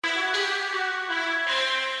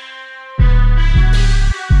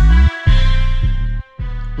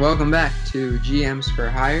Welcome back to GMs for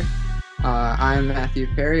Hire. I'm Matthew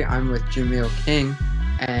Perry. I'm with Jamil King,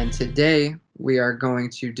 and today we are going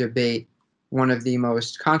to debate one of the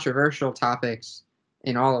most controversial topics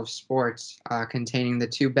in all of sports, containing the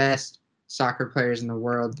two best soccer players in the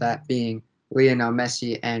world, that being Lionel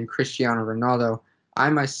Messi and Cristiano Ronaldo. I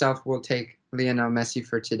myself will take Lionel Messi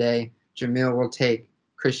for today. Jamil will take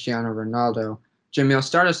Cristiano Ronaldo. Jamil,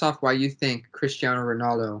 start us off why you think Cristiano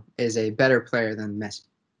Ronaldo is a better player than Messi.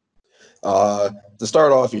 To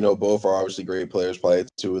start off, both are obviously great players, probably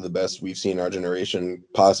two of the best we've seen in our generation,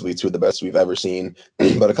 possibly two of the best we've ever seen.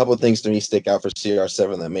 But a couple of things to me stick out for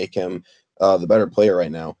CR7 that make him the better player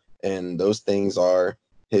right now. And those things are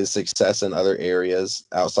his success in other areas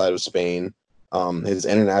outside of Spain, his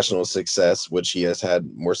international success, which he has had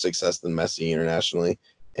more success than Messi internationally.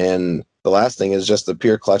 And the last thing is just the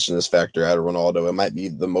pure clutchness factor out of Ronaldo. It might be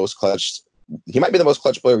the most clutch. He might be the most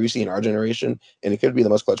clutch player we've seen in our generation, and he could be the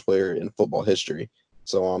most clutch player in football history.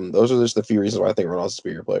 So those are just the few reasons why I think Ronaldo's a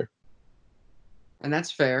superior player. And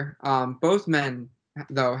that's fair. Both men,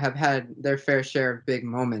 though, have had their fair share of big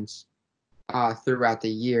moments throughout the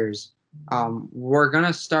years. We're going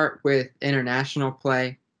to start with international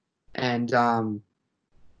play. And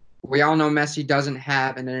we all know Messi doesn't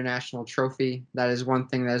have an international trophy. That is one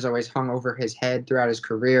thing that has always hung over his head throughout his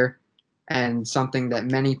career, and something that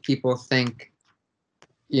many people think,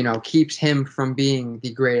 keeps him from being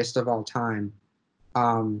the greatest of all time.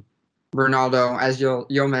 Ronaldo, as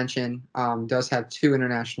you'll mention, does have two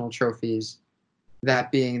international trophies, that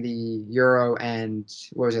being the Euro and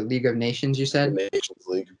what was it, League of Nations? You said Nations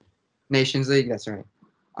League. Nations League. That's right.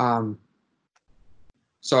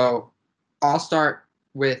 So I'll start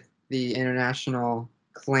with the international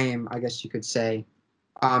claim, I guess you could say.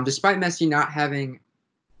 Despite Messi not having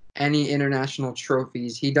any international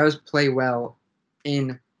trophies, he does play well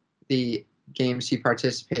in the games he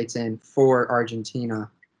participates in for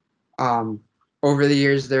Argentina. Over the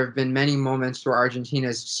years, there have been many moments where Argentina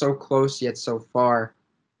is so close yet so far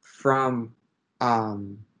from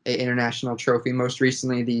an international trophy. Most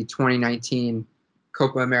recently, the 2019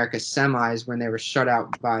 Copa America semis, when they were shut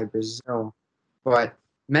out by Brazil. But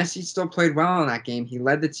Messi still played well in that game. He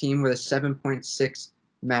led the team with a 7.6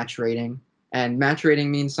 match rating. And match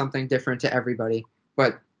rating means something different to everybody.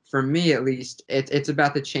 But for me, at least, it's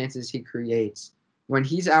about the chances he creates. When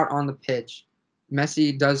he's out on the pitch,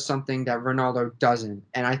 Messi does something that Ronaldo doesn't.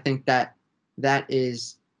 And I think that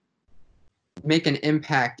is make an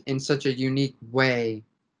impact in such a unique way,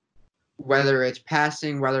 whether it's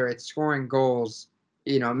passing, whether it's scoring goals.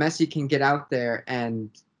 Messi can get out there and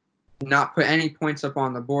not put any points up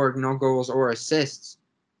on the board, no goals or assists,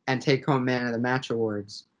 and take home Man of the Match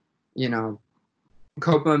awards.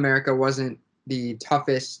 Copa America wasn't the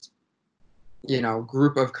toughest,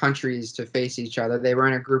 group of countries to face each other. They were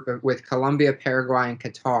in a group with Colombia, Paraguay, and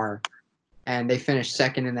Qatar, and they finished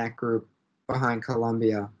second in that group behind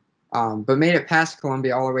Colombia, but made it past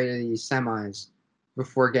Colombia all the way to the semis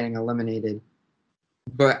before getting eliminated.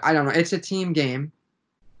 But I don't know. It's a team game,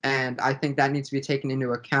 and I think that needs to be taken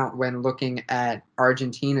into account when looking at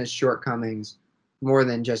Argentina's shortcomings more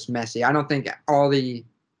than just Messi. I don't think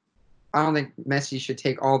Messi should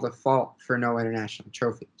take all the fault for no international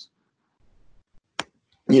trophies.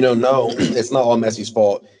 No, it's not all Messi's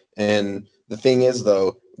fault. And the thing is,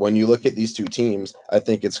 though, when you look at these two teams, I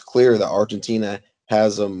think it's clear that Argentina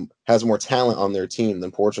has more talent on their team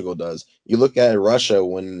than Portugal does. You look at Russia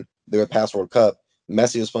when they were past World Cup,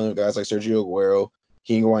 Messi was playing with guys like Sergio Aguero,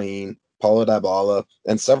 Higuain, Paulo Dybala,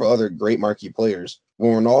 and several other great marquee players.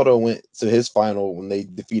 When Ronaldo went to his final, when they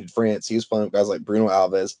defeated France, he was playing with guys like Bruno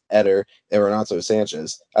Alves, Eder, and Renato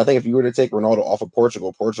Sanchez. I think if you were to take Ronaldo off of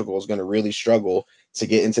Portugal, Portugal is going to really struggle to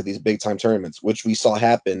get into these big-time tournaments, which we saw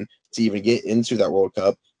happen to even get into that World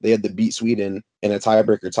Cup. They had to beat Sweden in a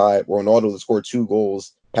tiebreaker tie where Ronaldo scored 2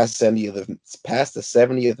 goals past the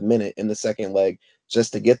 70th minute in the second leg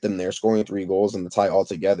just to get them there, scoring 3 goals in the tie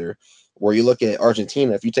altogether. Where you look at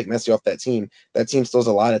Argentina, if you take Messi off that team still has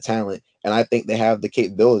a lot of talent, and I think they have the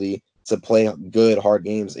capability to play good, hard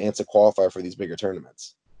games and to qualify for these bigger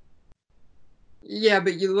tournaments. Yeah,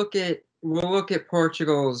 but we'll look at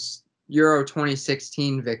Portugal's Euro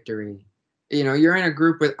 2016 victory. You're in a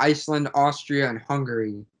group with Iceland, Austria, and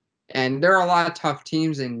Hungary, and there are a lot of tough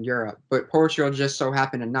teams in Europe, but Portugal just so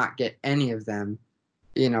happened to not get any of them.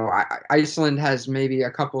 Iceland has maybe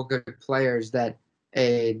a couple good players that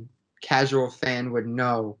a casual fan would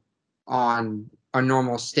know on a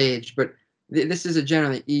normal stage, but this is a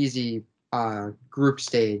generally easy group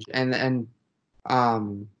stage, and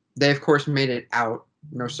they of course made it out,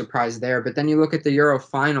 no surprise there. But then you look at the Euro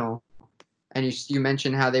final, and you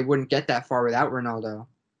mentioned how they wouldn't get that far without Ronaldo.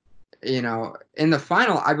 In the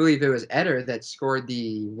final, I believe it was Eder that scored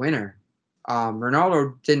the winner.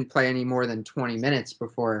 Ronaldo didn't play any more than 20 minutes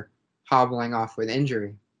before hobbling off with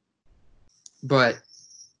injury. But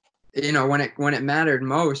when it mattered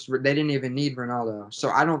most, they didn't even need Ronaldo. So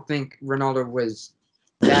I don't think Ronaldo was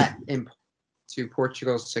that important to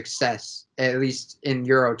Portugal's success, at least in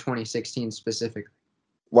Euro 2016 specifically.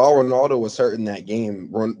 While Ronaldo was hurt in that game,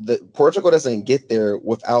 Portugal doesn't get there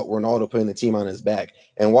without Ronaldo putting the team on his back.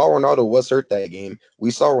 And while Ronaldo was hurt that game,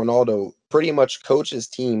 we saw Ronaldo pretty much coach his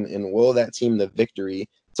team and will that team the victory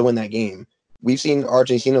to win that game. We've seen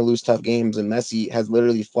Argentina lose tough games, and Messi has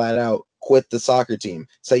literally flat out quit the soccer team,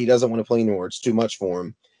 say he doesn't want to play anymore. It's too much for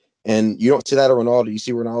him. And you don't see that at Ronaldo. You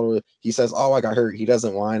see Ronaldo, he says, "Oh, I got hurt." He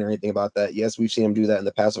doesn't whine or anything about that. Yes, we've seen him do that in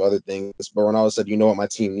the past with other things. But Ronaldo said, "You know what? My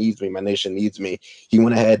team needs me. My nation needs me." He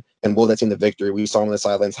went ahead and willed that team to victory. We saw him on the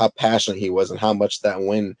sidelines, how passionate he was and how much that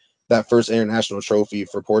win, that first international trophy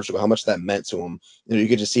for Portugal, how much that meant to him. You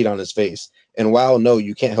could just see it on his face. And while, no,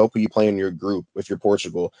 you can't help who you play in your group if you're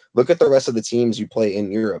Portugal, look at the rest of the teams you play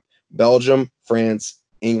in Europe. Belgium, France,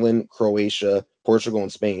 England, Croatia, Portugal,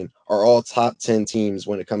 and Spain are all top 10 teams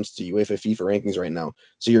when it comes to UEFA FIFA rankings right now.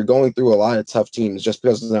 So you're going through a lot of tough teams. Just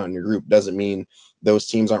because it's not in your group doesn't mean those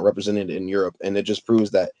teams aren't represented in Europe. And it just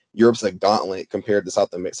proves that Europe's a gauntlet compared to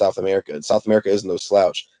South America. South America is no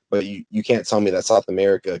slouch, but you can't tell me that South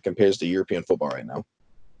America compares to European football right now.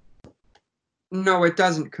 No, it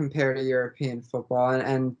doesn't compare to European football,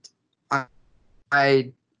 and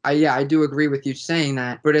I do agree with you saying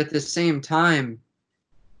that. But at the same time,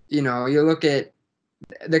 you look at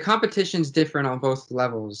the competition's different on both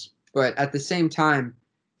levels, but at the same time,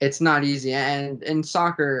 it's not easy. And in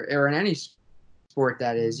soccer or in any sport,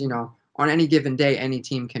 that is, on any given day, any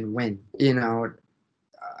team can win.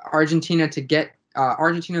 Argentina in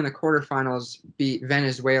the quarterfinals beat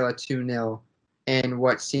Venezuela 2-0 in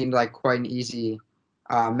what seemed like quite an easy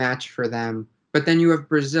match for them. But then you have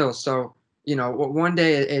Brazil. So, one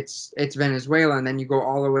day it's Venezuela, and then you go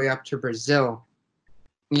all the way up to Brazil.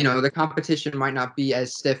 The competition might not be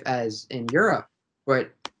as stiff as in Europe,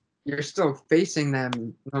 but you're still facing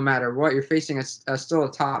them no matter what. You're facing still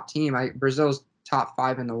a top team. Brazil's top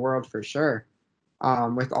 5 in the world for sure,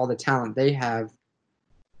 with all the talent they have.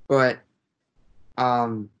 But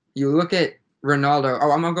you look at Ronaldo.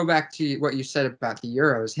 Oh, I'm gonna go back to what you said about the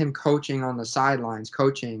Euros. Him coaching on the sidelines,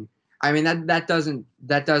 coaching. I mean, that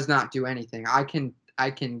does not do anything. I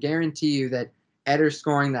can guarantee you that Eder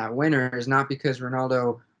scoring that winner is not because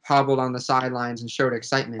Ronaldo hobbled on the sidelines and showed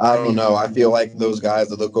excitement. I don't know. I feel like those guys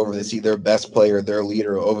that look over, they see their best player, their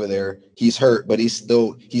leader over there. He's hurt, but he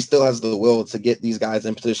still has the will to get these guys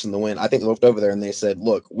in position to win. I think they looked over there and they said,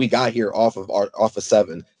 "Look, we got here off of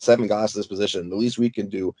seven. Seven got us this position. The least we can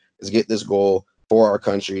do is get this goal for our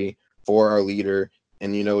country, for our leader."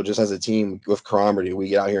 And, just as a team with camaraderie, we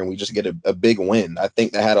get out here and we just get a big win. I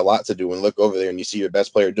think that had a lot to do when look over there and you see your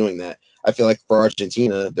best player doing that. I feel like for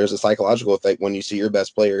Argentina, there's a psychological effect when you see your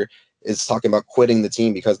best player is talking about quitting the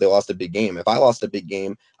team because they lost a big game. If I lost a big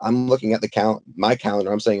game, I'm looking at my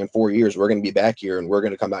calendar. I'm saying in 4 years, we're going to be back here and we're going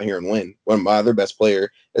to come out here and win. When my other best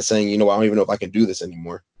player is saying, I don't even know if I can do this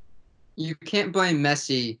anymore. You can't blame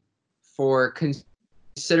Messi for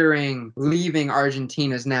considering leaving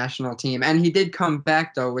Argentina's national team. And he did come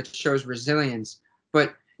back, though, which shows resilience.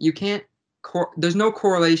 But you can't there's no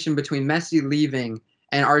correlation between Messi leaving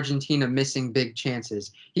and Argentina missing big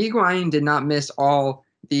chances. Higuain did not miss all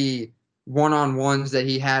the one-on-ones that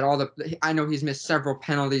he had. I know he's missed several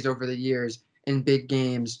penalties over the years in big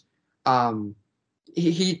games. You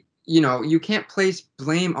can't place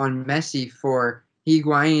blame on Messi for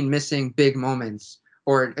Higuain missing big moments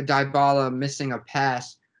or Dybala missing a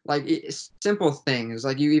pass. Like simple things.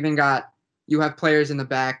 Like you have players in the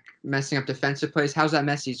back messing up defensive plays. How's that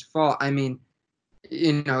Messi's fault? I mean,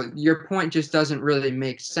 your point just doesn't really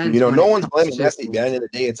make sense. No one's blaming Messi. At the end of the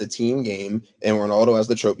day, it's a team game, and Ronaldo has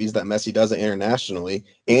the trophies that Messi doesn't internationally,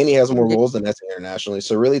 and he has more goals than Messi internationally.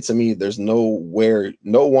 So really, to me, there's no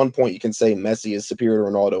one point you can say Messi is superior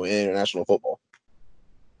to Ronaldo in international football.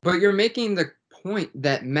 But you're making the point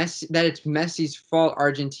that it's Messi's fault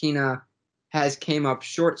Argentina has came up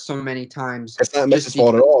short so many times. It's not Messi's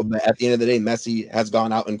fault at all, but at the end of the day, Messi has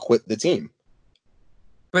gone out and quit the team.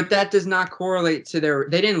 But that does not correlate to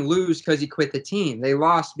they didn't lose because he quit the team. They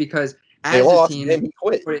lost because a team, he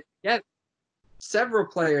quit. Put it together. Several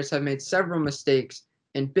players have made several mistakes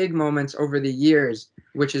in big moments over the years,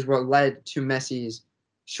 which is what led to Messi's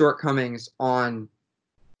shortcomings on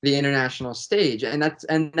the international stage. And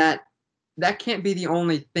that can't be the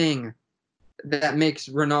only thing that makes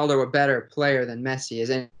Ronaldo a better player than Messi is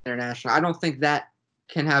international. I don't think that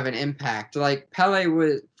can have an impact. Like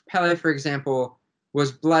Pele Pele, for example,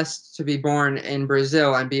 was blessed to be born in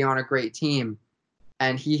Brazil and be on a great team,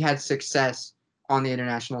 and he had success on the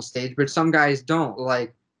international stage. But some guys don't,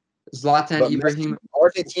 like Zlatan But Messi, Ibrahimovic.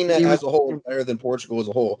 Argentina He was, as a whole is better than Portugal as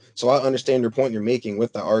a whole. So I understand your point you're making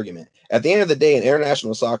with the argument. At the end of the day, in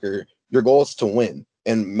international soccer, your goal is to win.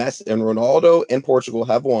 And Messi and Ronaldo and Portugal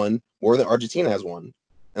have won more than Argentina has won.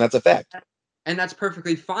 And that's a fact. and that's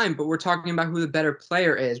perfectly fine. But we're talking about who the better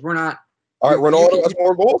player is. We're not. All right, You Ronaldo can has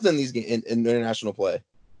more goals in these in international play.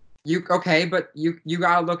 you okay, but you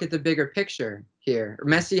gotta look at the bigger picture here.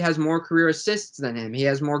 Messi has more career assists than him. He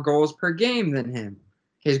has more goals per game than him.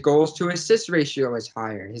 His goals to assist ratio is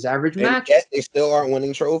higher. His average And match. yet they still aren't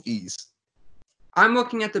winning trophies. I'm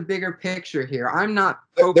looking at the bigger picture here. I'm not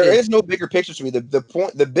There focused. is no bigger picture to me.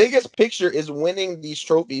 The biggest picture is winning these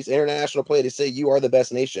trophies, international play, to say you are the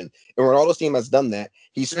best nation. And Ronaldo's team has done that.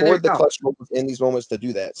 He There you scored the go. clutch goals in these moments to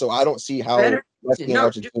do that. So I don't see how Better Messi nation. and No,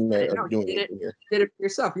 you just Argentina said it. are No, doing you did anything here. it for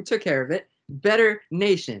yourself. You took care of it. Better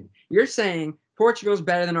nation. You're saying Portugal's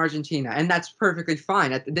better than Argentina, and that's perfectly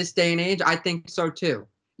fine. At this day and age, I think so too.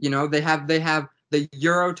 You know, they have the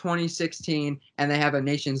Euro 2016 and they have a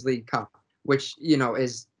Nations League Cup, which, you know,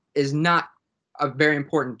 is not a very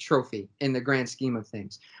important trophy in the grand scheme of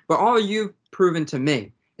things. But all you've proven to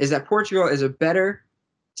me is that Portugal is a better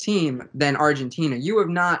team than Argentina. You have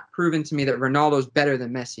not proven to me that Ronaldo's better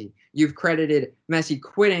than Messi. You've credited Messi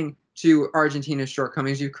quitting to Argentina's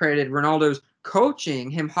shortcomings. You've credited Ronaldo's coaching,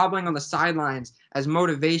 him hobbling on the sidelines as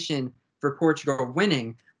motivation for Portugal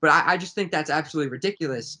winning. But I just think that's absolutely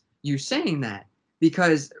ridiculous, you saying that,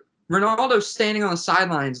 because Ronaldo standing on the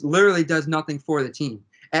sidelines literally does nothing for the team.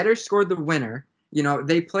 Eder scored the winner. You know,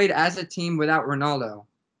 they played as a team without Ronaldo.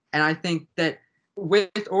 And I think that with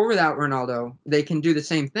or without Ronaldo, they can do the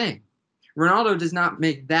same thing. Ronaldo does not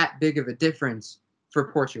make that big of a difference for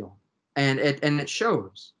Portugal, and it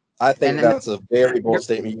shows. I And think then that's a very bold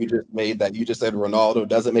statement you just made, that you just said Ronaldo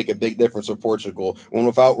doesn't make a big difference for Portugal. When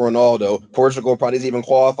without Ronaldo, Portugal probably is even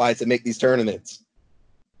qualified to make these tournaments.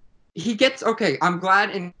 he gets okay. I'm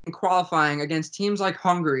glad in qualifying against teams like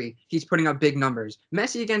Hungary, he's putting up big numbers.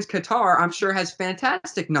 Messi against Qatar, I'm sure, has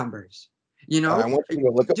fantastic numbers. You I know, want you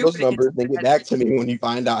to look up do those it against numbers and get back to me when you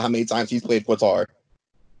find out how many times he's played Qatar.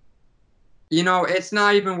 You know, it's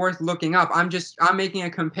not even worth looking up. I'm making a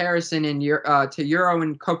comparison in to Euro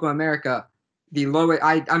and Copa America. The lowest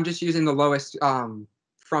I'm just using the lowest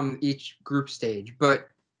from each group stage. But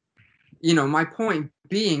you know, my point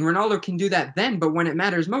being, Ronaldo can do that then, but when it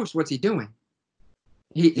matters most, what's he doing?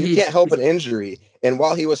 You can't He's help an injury. And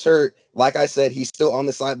while he was hurt, like I said, he's still on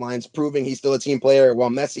the sidelines, proving he's still a team player, while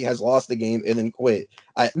Messi has lost the game and then quit.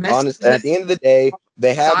 Messi At the end of the day,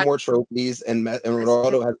 they have side. more trophies, and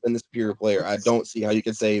Ronaldo has been the superior player. I don't see how you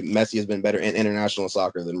can say Messi has been better in international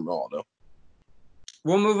soccer than Ronaldo.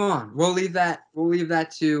 We'll move on. We'll leave that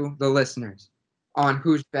to the listeners on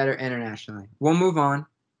who's better internationally. We'll move on.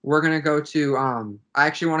 We're gonna go to I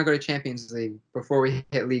actually want to go to Champions League before we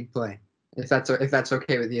hit league play, if that's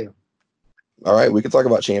okay with you. All right, we can talk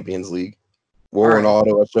about Champions League. All Well, right.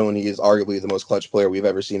 Ronaldo has shown he is arguably the most clutch player we've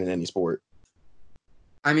ever seen in any sport.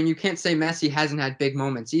 I mean, you can't say Messi hasn't had big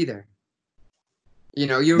moments either. You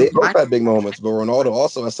know, They both had big moments, but Ronaldo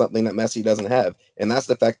also has something that Messi doesn't have, and that's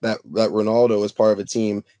the fact that Ronaldo is part of a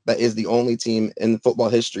team that is the only team in football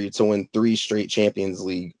history to win 3 straight Champions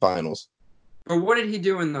League finals. But what did he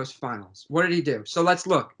do in those finals? What did he do? So let's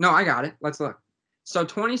look. No, I got it. Let's look. So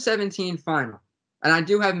 2017 final, and I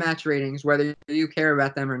do have match ratings, whether you care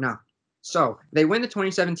about them or not. So they win the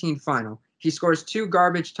 2017 final. He scores 2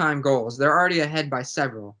 garbage time goals. They're already ahead by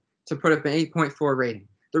several to put up an 8.4 rating.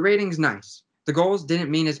 The rating's nice. The goals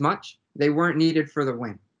didn't mean as much. They weren't needed for the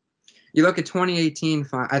win. You look at the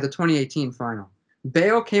 2018 final.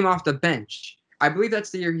 Bale came off the bench. I believe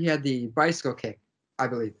that's the year he had the bicycle kick. I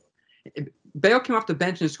believe. Bale came off the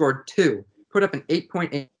bench and scored 2, put up an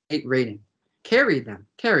 8.8 rating. Carried them.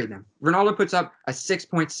 Ronaldo puts up a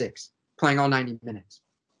 6.6, playing all 90 minutes.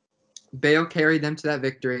 Bale carried them to that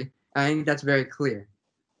victory. I think that's very clear.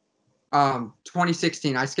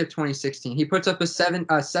 2016, I skipped 2016. He puts up a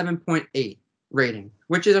 7.8 rating,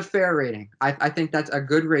 which is a fair rating. I think that's a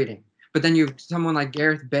good rating. But then you have someone like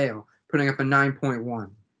Gareth Bale putting up a 9.1.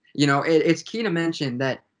 You know, it's key to mention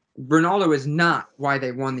that Ronaldo is not why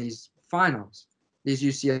they won these finals, these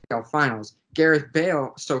UCL finals. Gareth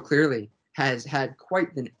Bale so clearly has had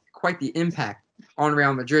quite the impact on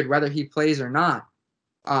Real Madrid, whether he plays or not.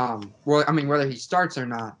 Whether he starts or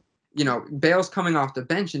not. You know, Bale's coming off the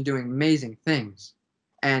bench and doing amazing things,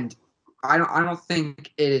 and I don't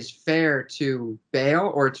think it is fair to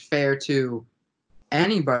Bale, or it's fair to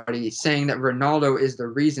anybody saying that Ronaldo is the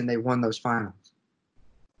reason they won those finals.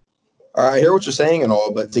 I hear what you're saying and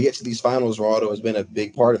all, but to get to these finals, Ronaldo has been a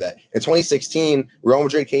big part of that. In 2016, Real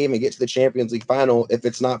Madrid can't even get to the Champions League final if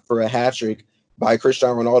it's not for a hat trick by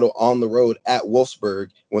Cristiano Ronaldo on the road at Wolfsburg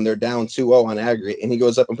when they're down 2-0 on aggregate, and he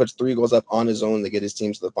goes up and puts 3 goals up on his own to get his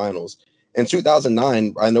team to the finals. In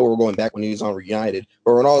 2009, I know we're going back when he was on United,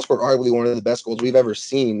 but Ronaldo scored arguably one of the best goals we've ever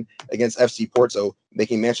seen against FC Porto,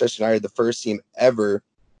 making Manchester United the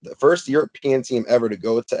first European team ever to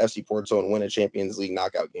go to FC Porto and win a Champions League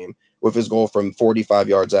knockout game with his goal from 45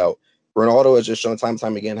 yards out. Ronaldo has just shown time and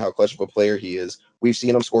time again how clutch of a player he is. We've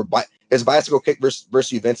seen him score his bicycle kick versus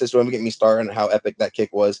Juventus. Don't even get me started on how epic that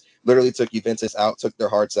kick was. Literally took Juventus out, took their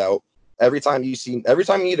hearts out. Every time you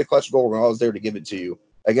need a clutch goal, Ronaldo's there to give it to you.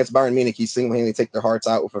 Against Bayern Munich, he single-handedly take their hearts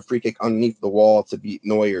out with a free kick underneath the wall to beat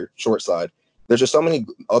Neuer short side. There's just so many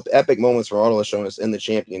epic moments Ronaldo has shown us in the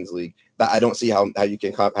Champions League that I don't see how you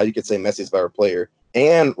can say Messi's a better player.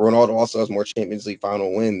 And Ronaldo also has more Champions League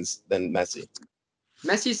final wins than Messi.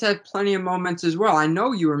 Messi's had plenty of moments as well. I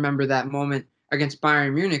know you remember that moment against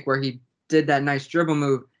Bayern Munich where he did that nice dribble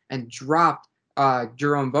move and dropped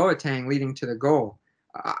Jerome Boateng, leading to the goal.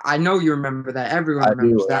 I know you remember that. Everyone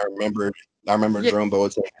remembers that. I remember Jerome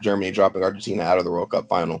Boateng, Germany dropping Argentina out of the World Cup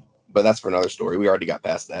final. But that's for another story. We already got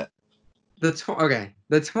past that. The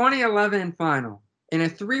 2011 final, in a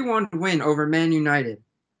 3-1 win over Man United,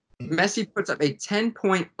 Messi puts up a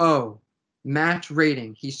 10.0 match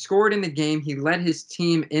rating. He scored in the game. He led his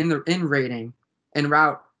team in rating en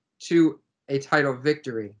route to a title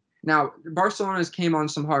victory. Now, Barcelona's came on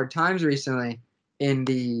some hard times recently in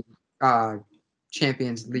the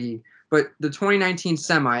Champions League, but the 2019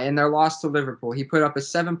 semi and their loss to Liverpool, he put up a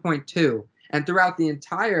 7.2, and throughout the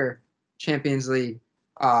entire Champions League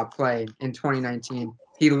play in 2019,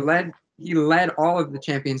 he led all of the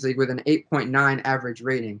Champions League with an 8.9 average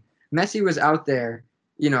rating. Messi was out there,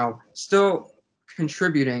 still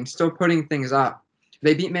contributing, still putting things up.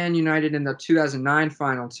 They beat Man United in the 2009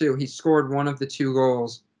 final too. He scored one of the 2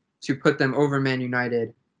 goals to put them over Man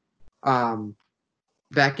United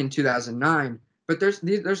back in 2009. But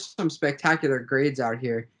there's some spectacular grades out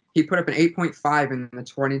here. He put up an 8.5 in the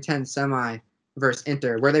 2010 semi versus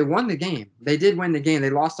Inter, where they won the game. They did win the game. They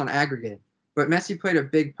lost on aggregate. But Messi played a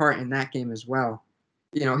big part in that game as well.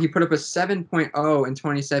 He put up a 7.0 in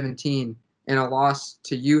 2017 in a loss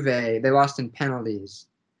to Juve. They lost in penalties.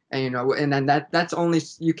 And and then that's only,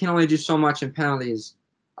 you can only do so much in penalties.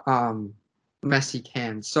 Messi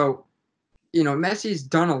can. So, Messi's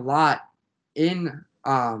done a lot in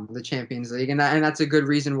the Champions League, and that's a good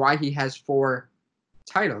reason why he has 4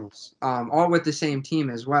 titles, all with the same team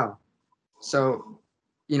as well. So,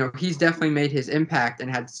 he's definitely made his impact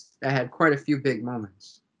and had quite a few big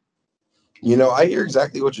moments. I hear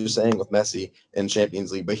exactly what you're saying with Messi in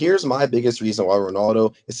Champions League, but here's my biggest reason why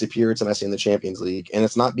Ronaldo is superior to Messi in the Champions League, and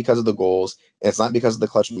it's not because of the goals, and it's not because of the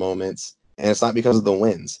clutch moments, and it's not because of the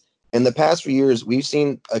wins. In the past few years, we've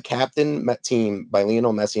seen a captain team by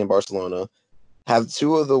Lionel Messi in Barcelona have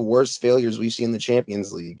 2 of the worst failures we've seen in the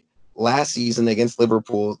Champions League. Last season against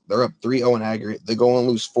Liverpool, they're up 3-0 in aggregate. They go and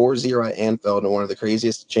lose 4-0 at Anfield in one of the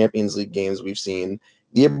craziest Champions League games we've seen.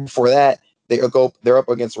 The year before that, they're up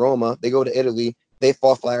against Roma. They go to Italy. They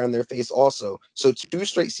fall flat on their face also. So 2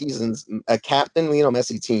 straight seasons, a captain Lionel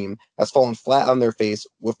Messi team has fallen flat on their face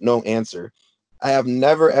with no answer. I have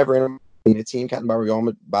never, ever seen a team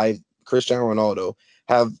captained by Cristiano Ronaldo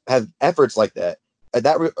have efforts like that.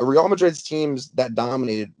 That Real Madrid's teams that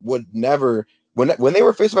dominated would never, when they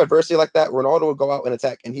were faced with adversity like that, Ronaldo would go out and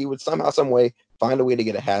attack, and he would somehow, some way find a way to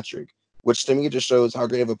get a hat trick, which to me just shows how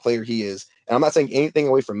great of a player he is. And I'm not saying anything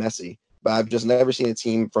away from Messi, but I've just never seen a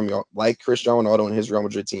team like Cristiano Ronaldo and his Real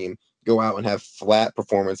Madrid team go out and have flat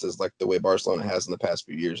performances like the way Barcelona has in the past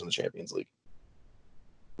few years in the Champions League.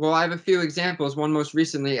 Well, I have a few examples. One most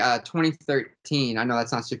recently, 2013. I know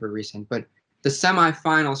that's not super recent, but the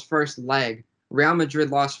semifinals first leg, Real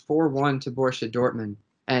Madrid lost 4-1 to Borussia Dortmund.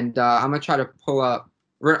 And I'm going to try to pull up.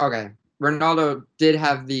 Okay, Ronaldo did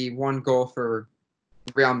have the 1 goal for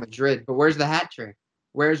Real Madrid, but where's the hat trick?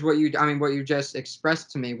 Where's what you just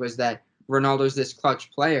expressed to me was that Ronaldo's this clutch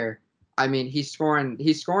player. I mean, he's scoring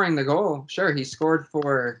the goal. Sure, he scored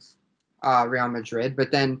for Real Madrid,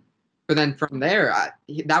 but then from there,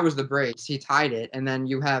 that was the brace. He tied it, and then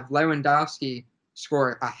you have Lewandowski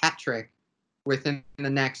score a hat trick within the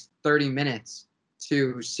next 30 minutes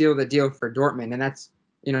to seal the deal for Dortmund, and that's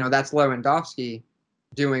Lewandowski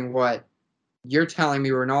doing what you're telling me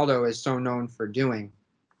Ronaldo is so known for doing.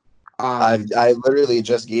 I literally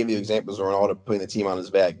just gave you examples of Ronaldo putting the team on his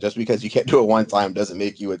back. Just because you can't do it one time doesn't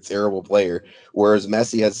make you a terrible player. Whereas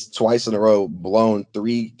Messi has twice in a row blown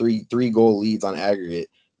three goal leads on aggregate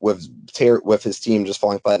with his team just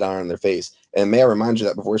falling flat down on their face. And may I remind you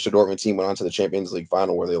that the Borussia Dortmund team went on to the Champions League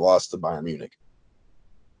final where they lost to Bayern Munich.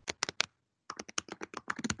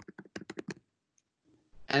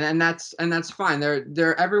 And that's fine.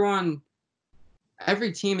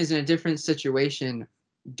 Every team is in a different situation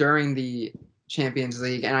during the Champions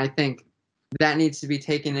League, and I think that needs to be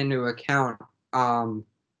taken into account. And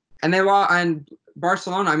they lost, and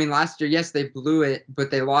Barcelona, I mean, last year, yes, they blew it,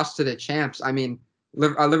 but they lost to the champs. I mean,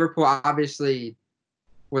 Liverpool obviously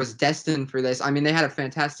was destined for this. I mean, they had a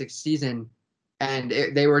fantastic season, and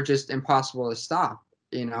they were just impossible to stop.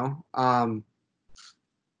 It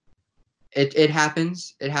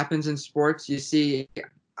happens. It happens in sports. You see,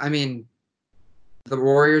 I mean, the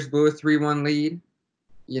Warriors blew a 3-1 lead.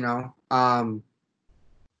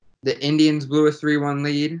 The Indians blew a 3-1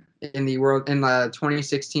 lead in the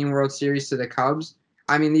 2016 World Series to the Cubs.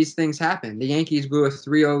 I mean, these things happen. The Yankees blew a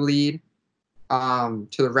 3-0 lead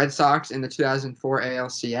to the Red Sox in the 2004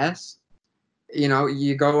 ALCS.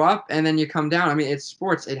 You go up and then you come down. I mean, it's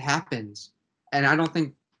sports. It happens. And I don't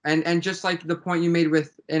think and just like the point you made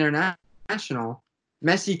with international,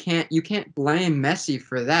 you can't blame Messi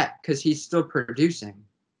for that because he's still producing.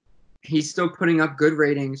 He's still putting up good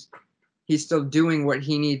ratings. He's still doing what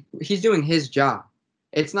he needs. He's doing his job.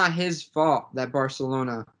 It's not his fault that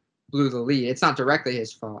Barcelona blew the lead. It's not directly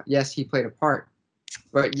his fault. Yes, he played a part,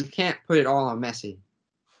 but you can't put it all on Messi.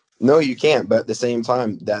 No, you can't. But at the same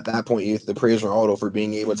time, at that point, you have to praise Ronaldo for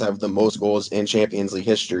being able to have the most goals in Champions League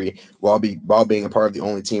history while being a part of the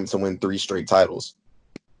only team to win 3 straight titles.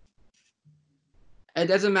 It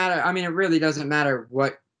doesn't matter. I mean, it really doesn't matter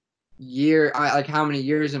what year, like how many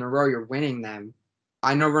years in a row you're winning them.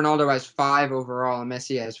 I know Ronaldo has 5 overall and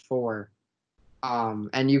Messi has 4.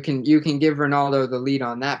 And you can give Ronaldo the lead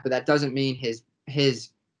on that, but that doesn't mean his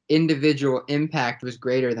individual impact was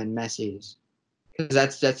greater than Messi's, because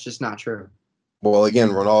that's just not true. Well, again,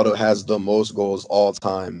 Ronaldo has the most goals all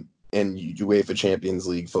time in UEFA Champions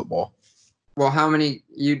League football. Well,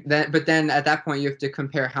 but then at that point you have to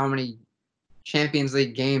compare how many Champions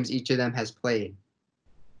League games each of them has played.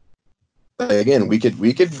 Again, we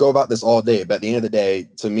could go about this all day, but at the end of the day,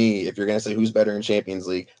 to me, if you're gonna say who's better in Champions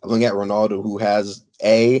League, I'm looking at Ronaldo, who has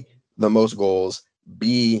A, the most goals,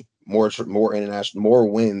 B, more international, more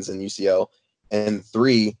wins in UCL, and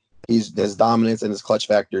 3, his dominance and his clutch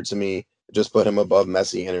factor to me just put him above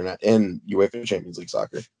Messi in UEFA Champions League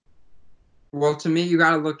soccer. Well, to me, you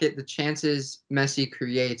got to look at the chances Messi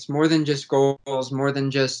creates more than just goals, more than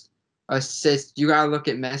just assists. You got to look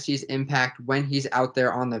at Messi's impact when he's out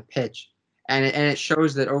there on the pitch. And it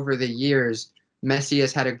shows that over the years, Messi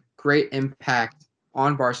has had a great impact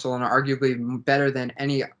on Barcelona, arguably better than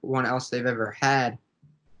anyone else they've ever had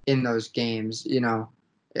in those games. He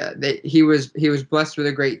was blessed with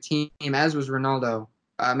a great team, as was Ronaldo.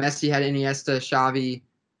 Messi had Iniesta, Xavi,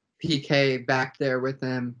 PK back there with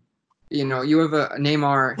him. You have a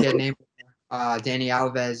Neymar. He had Neymar, Dani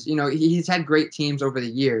Alves. He's had great teams over the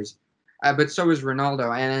years, but so is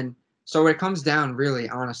Ronaldo. And so it comes down, really,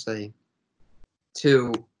 honestly,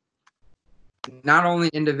 to not only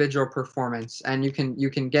individual performance, and you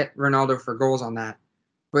can get Ronaldo for goals on that,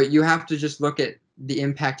 but you have to just look at the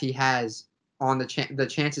impact he has on the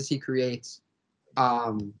chances he creates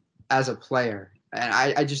as a player. And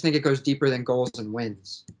I just think it goes deeper than goals and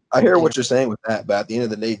wins. I hear what you're saying with that, but at the end of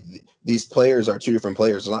the day, these players are 2 different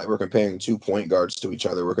players. It's not like we're comparing 2 point guards to each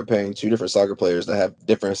other. We're comparing 2 different soccer players that have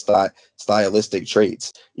different stylistic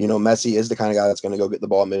traits. Messi is the kind of guy that's going to go get the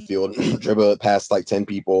ball in midfield, dribble it past like 10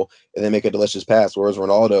 people, and then make a delicious pass. Whereas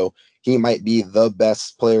Ronaldo, he might be the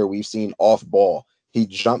best player we've seen off ball. He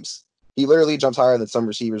literally jumps higher than some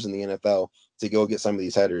receivers in the NFL to go get some of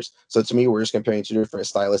these headers. So to me, we're just comparing 2 different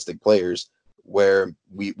stylistic players, where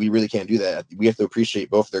we really can't do that. We have to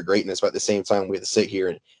appreciate both their greatness, but at the same time, we have to sit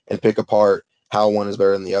here and pick apart how one is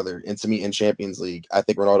better than the other. And to me, in Champions League, I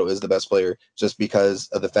think Ronaldo is the best player just because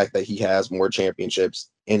of the fact that he has more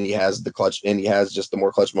championships and he has the clutch and he has just the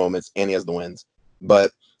more clutch moments and he has the wins.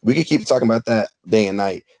 But we could keep talking about that day and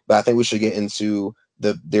night. But I think we should get into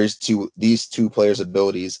these two players'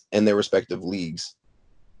 abilities in their respective leagues.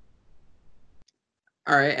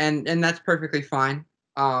 All right, and that's perfectly fine.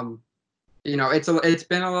 It's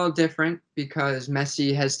been a little different because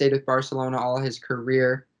Messi has stayed with Barcelona all his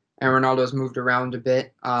career, and Ronaldo's moved around a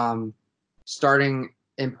bit. Starting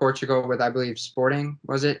in Portugal with, I believe, Sporting,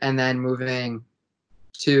 was it, and then moving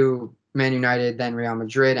to Man United, then Real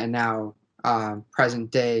Madrid, and now present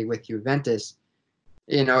day with Juventus.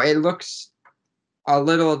 It looks a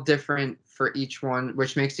little different for each one,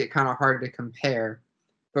 which makes it kind of hard to compare.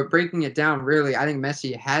 But breaking it down, really, I think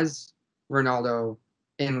Messi has Ronaldo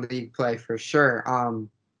in league play for sure.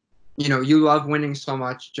 you love winning so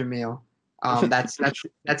much, Jamil.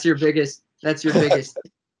 That's your biggest. That's your biggest.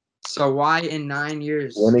 So why in 9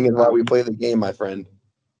 years? Winning is why we play the game, my friend.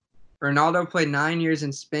 Ronaldo played 9 years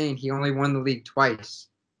in Spain. He only won the league twice.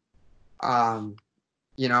 And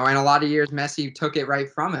a lot of years Messi took it right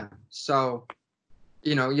from him. So,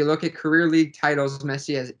 you look at career league titles,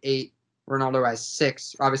 Messi has 8, Ronaldo has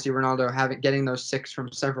 6. Obviously, Ronaldo getting those 6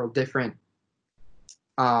 from several different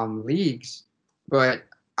leagues. But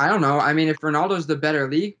I don't know. I mean, if Ronaldo's the better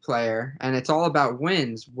league player and it's all about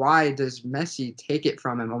wins, why does Messi take it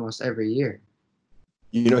from him almost every year?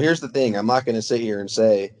 Here's the thing. I'm not going to sit here and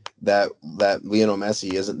say that Lionel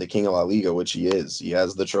Messi isn't the king of La Liga, which he is. He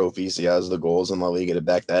has the trophies, he has the goals in La Liga to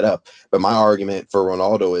back that up. But my argument for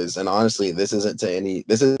Ronaldo is, and honestly, this isn't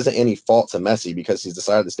any fault to Messi because he's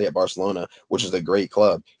decided to stay at Barcelona, which is a great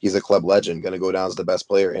club. He's a club legend, going to go down as the best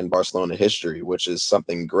player in Barcelona history, which is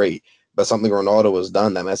something great. But something Ronaldo has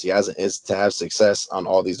done that Messi hasn't is to have success on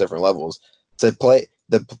all these different levels. To play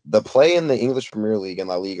the play in the English Premier League and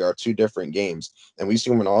La Liga are two different games, and we've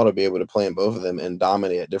seen Ronaldo be able to play in both of them and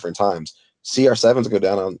dominate at different times. CR7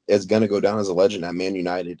 is going to go down as a legend at Man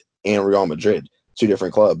United and Real Madrid, two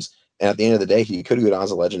different clubs. And at the end of the day, he could go down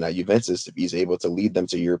as a legend at Juventus if he's able to lead them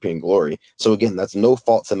to European glory. So again, that's no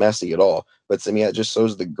fault to Messi at all. But to me, it just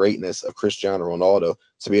shows the greatness of Cristiano Ronaldo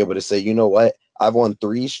to be able to say, you know what? I've won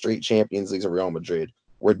 3 straight Champions Leagues of Real Madrid.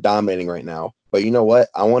 We're dominating right now. But you know what?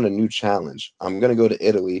 I want a new challenge. I'm going to go to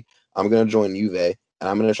Italy. I'm going to join Juve, and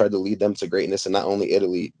I'm going to try to lead them to greatness in not only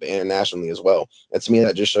Italy, but internationally as well. And to me,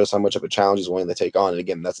 that just shows how much of a challenge he's willing to take on. And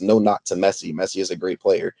again, that's no knock to Messi. Messi is a great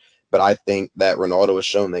player. But I think that Ronaldo has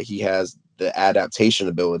shown that he has the adaptation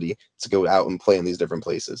ability to go out and play in these different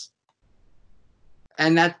places.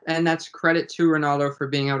 And that's credit to Ronaldo for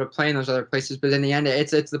being able to play in those other places. But in the end,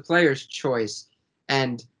 it's the player's choice.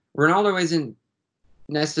 And Ronaldo isn't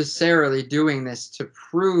necessarily doing this to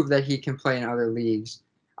prove that he can play in other leagues.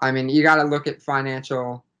 I mean, you got to look at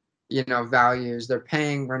financial, values. They're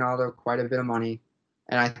paying Ronaldo quite a bit of money,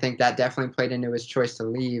 and I think that definitely played into his choice to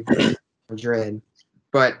leave Madrid.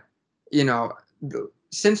 But,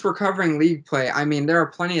 since we're covering league play, I mean, there are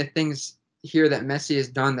plenty of things here that Messi has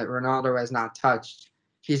done that Ronaldo has not touched.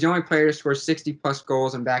 He's the only player to score 60-plus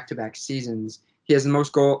goals in back-to-back seasons. He has the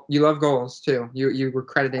most goal. You love goals, too. You were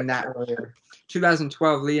crediting that earlier.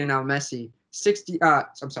 2012, Lionel Messi,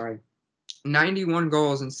 91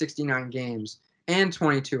 goals in 69 games and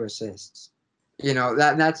 22 assists.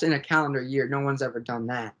 That's in a calendar year. No one's ever done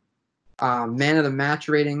that. Man of the match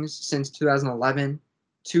ratings since 2011,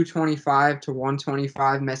 225 to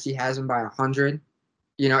 125. Messi has him by 100.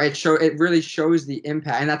 It really shows the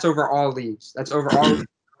impact, and that's over all leagues. That's over all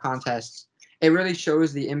contests. It really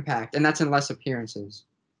shows the impact, and that's in less appearances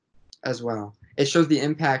as well. It shows the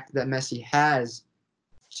impact that Messi has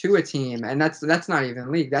to a team, and that's not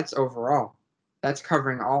even league. That's overall. That's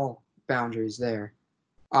covering all boundaries there.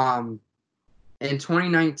 In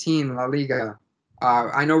 2019, La Liga,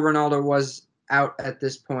 I know Ronaldo was out at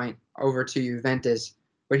this point over to Juventus,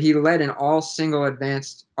 but he led in all single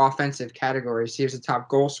advanced offensive categories. He was the top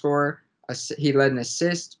goal scorer. He led in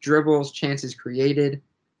assists, dribbles, chances created,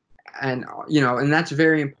 and that's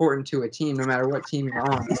very important to a team, no matter what team you're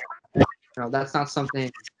on. That's not something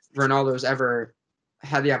Ronaldo's ever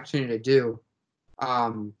had the opportunity to do.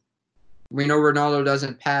 We know Ronaldo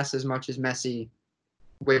doesn't pass as much as Messi,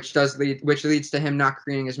 which leads to him not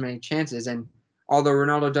creating as many chances. And although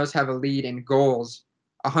Ronaldo does have a lead in goals,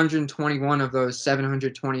 121 of those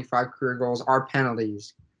 725 career goals are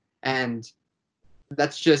penalties. And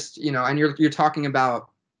that's just, and you're talking about,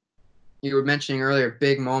 you were mentioning earlier,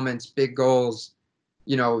 big moments, big goals.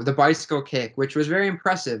 The bicycle kick, which was very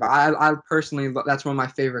impressive. I personally, that's one of my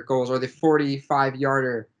favorite goals, or the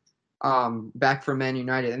 45-yarder back from Man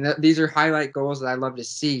United. And these are highlight goals that I love to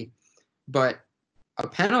see. But a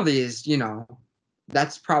penalty is,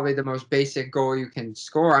 that's probably the most basic goal you can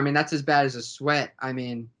score. I mean, that's as bad as a sweat. I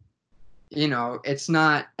mean, it's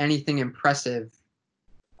not anything impressive.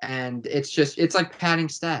 And it's like padding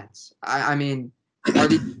stats. I mean,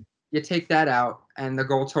 you take that out, and the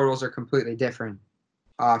goal totals are completely different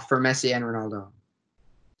for Messi and Ronaldo.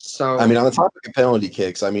 So, I mean, on the topic of penalty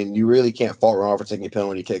kicks, I mean, you really can't fault Ronaldo for taking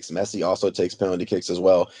penalty kicks. Messi also takes penalty kicks as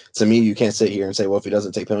well. To me, you can't sit here and say, well, if he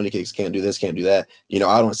doesn't take penalty kicks, can't do this, can't do that. I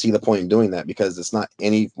don't see the point in doing that because it's not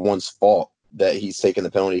anyone's fault that he's taking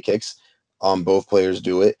the penalty kicks. Both players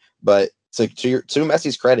do it. But So to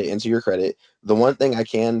Messi's credit and to your credit, the one thing I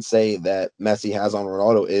can say that Messi has on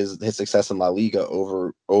Ronaldo is his success in La Liga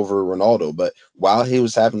over Ronaldo. But while he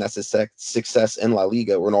was having that success in La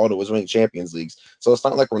Liga, Ronaldo was winning Champions Leagues. So it's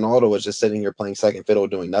not like Ronaldo was just sitting here playing second fiddle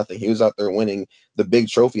doing nothing. He was out there winning the big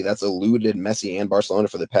trophy that's eluded Messi and Barcelona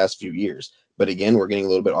for the past few years. But again, we're getting a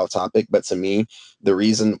little bit off topic. But to me, the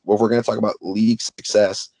reason if we're going to talk about league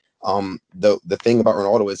success, the thing about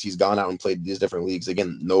Ronaldo is he's gone out and played these different leagues.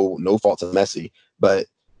 Again, no fault to Messi, but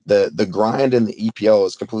the grind in the EPL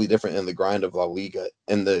is completely different than the grind of La Liga,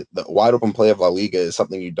 and the wide open play of La Liga is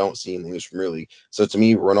something you don't see in the English Premier League. So to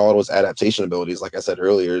me, Ronaldo's adaptation abilities, like I said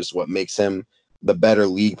earlier, is what makes him the better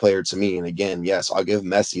league player to me. And again, yes, I'll give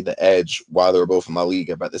Messi the edge while they were both in La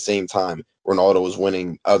Liga, but at the same time, Ronaldo was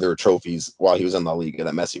winning other trophies while he was in La Liga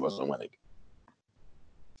that Messi wasn't winning.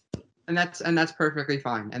 And that's perfectly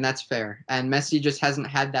fine, and that's fair. And Messi just hasn't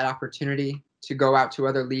had that opportunity to go out to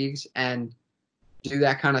other leagues and do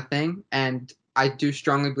that kind of thing. And I do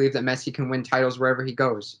strongly believe that Messi can win titles wherever he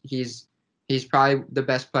goes. He's probably the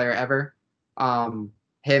best player ever.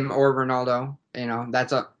 Him or Ronaldo,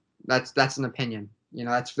 that's an opinion.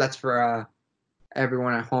 That's for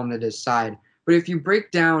everyone at home to decide. But if you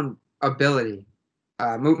break down ability,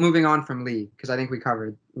 moving on from league, because I think we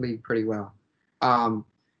covered league pretty well.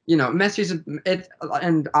 Messi's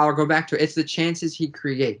and I'll go back to it. It's the chances he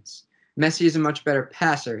creates. Messi is a much better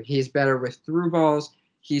passer. He's better with through balls.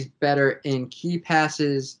 He's better in key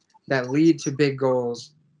passes that lead to big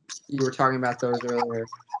goals. You were talking about those earlier.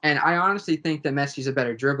 And I honestly think that Messi's a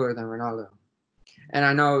better dribbler than Ronaldo. And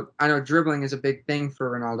I know dribbling is a big thing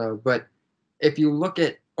for Ronaldo, but if you look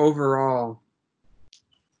at overall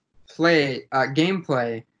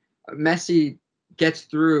gameplay, Messi gets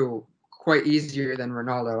through quite easier than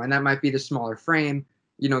Ronaldo, and that might be the smaller frame.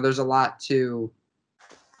 There's a lot to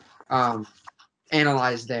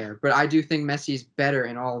analyze there, but I do think Messi's better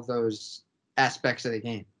in all of those aspects of the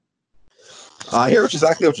game. I hear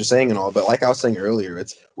exactly what you're saying and all, but like I was saying earlier,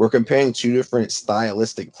 we're comparing two different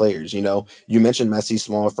stylistic players. You mentioned Messi's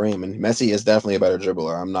small frame, and Messi is definitely a better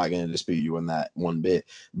dribbler. I'm not going to dispute you on that one bit.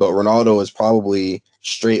 But Ronaldo is probably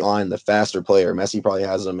straight line the faster player. Messi probably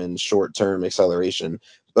has him in short term acceleration.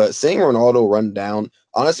 But seeing Ronaldo run down,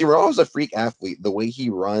 honestly, Ronaldo's a freak athlete. The way he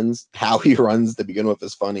runs, how he runs to begin with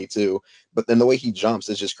is funny too. But then the way he jumps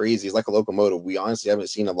is just crazy. He's like a locomotive. We honestly haven't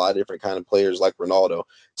seen a lot of different kind of players like Ronaldo.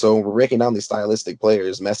 So when we're breaking down these stylistic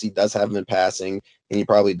players, Messi does have him in passing, and he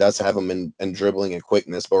probably does have him in dribbling and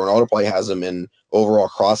quickness. But Ronaldo probably has him in overall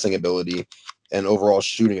crossing ability and overall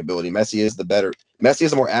shooting ability. Messi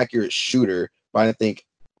is a more accurate shooter, but I think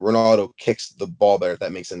Ronaldo kicks the ball better, if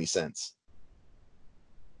that makes any sense.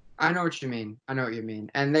 I know what you mean.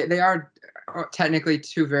 And they are technically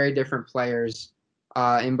two very different players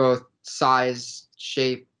in both size,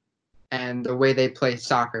 shape, and the way they play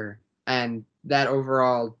soccer. And that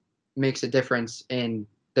overall makes a difference in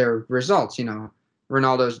their results.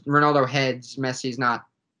 Ronaldo heads, Messi's not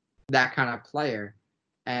that kind of player.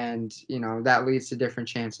 And, that leads to different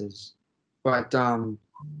chances. But I'll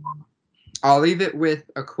leave it with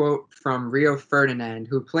a quote from Rio Ferdinand,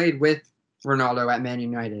 who played with Ronaldo at Man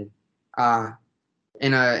United,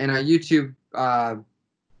 in a YouTube kind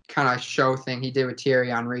of show thing he did with Thierry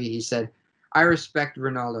Henry. He said, "I respect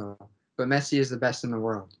Ronaldo, but Messi is the best in the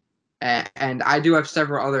world." And I do have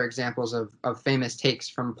several other examples of famous takes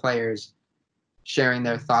from players sharing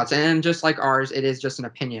their thoughts. And just like ours, it is just an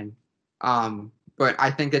opinion. But I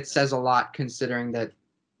think it says a lot considering that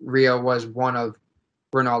Rio was one of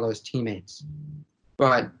Ronaldo's teammates.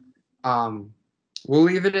 But we'll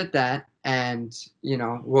leave it at that. And,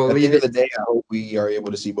 we'll at leave the end it. of the day, I hope we are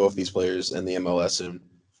able to see both these players in the MLS soon.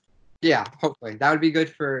 Yeah, hopefully. That would be good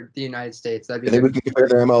for the United States. That'd be and then we can compare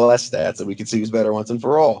their MLS stats, and we can see who's better once and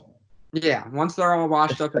for all. Yeah, once they're all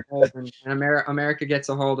washed up and old, and America gets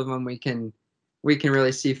a hold of them, we can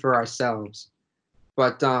really see for ourselves.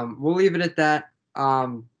 But we'll leave it at that.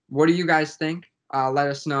 What do you guys think? Let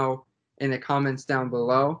us know in the comments down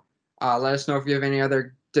below. Let us know if you have any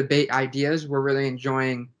other debate ideas. We're really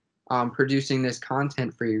enjoying producing this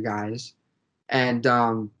content for you guys. And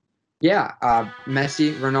Messi,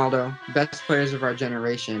 Ronaldo, best players of our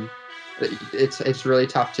generation. It's really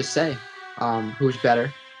tough to say who's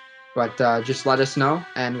better. But just let us know,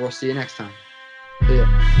 and we'll see you next time. See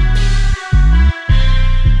ya.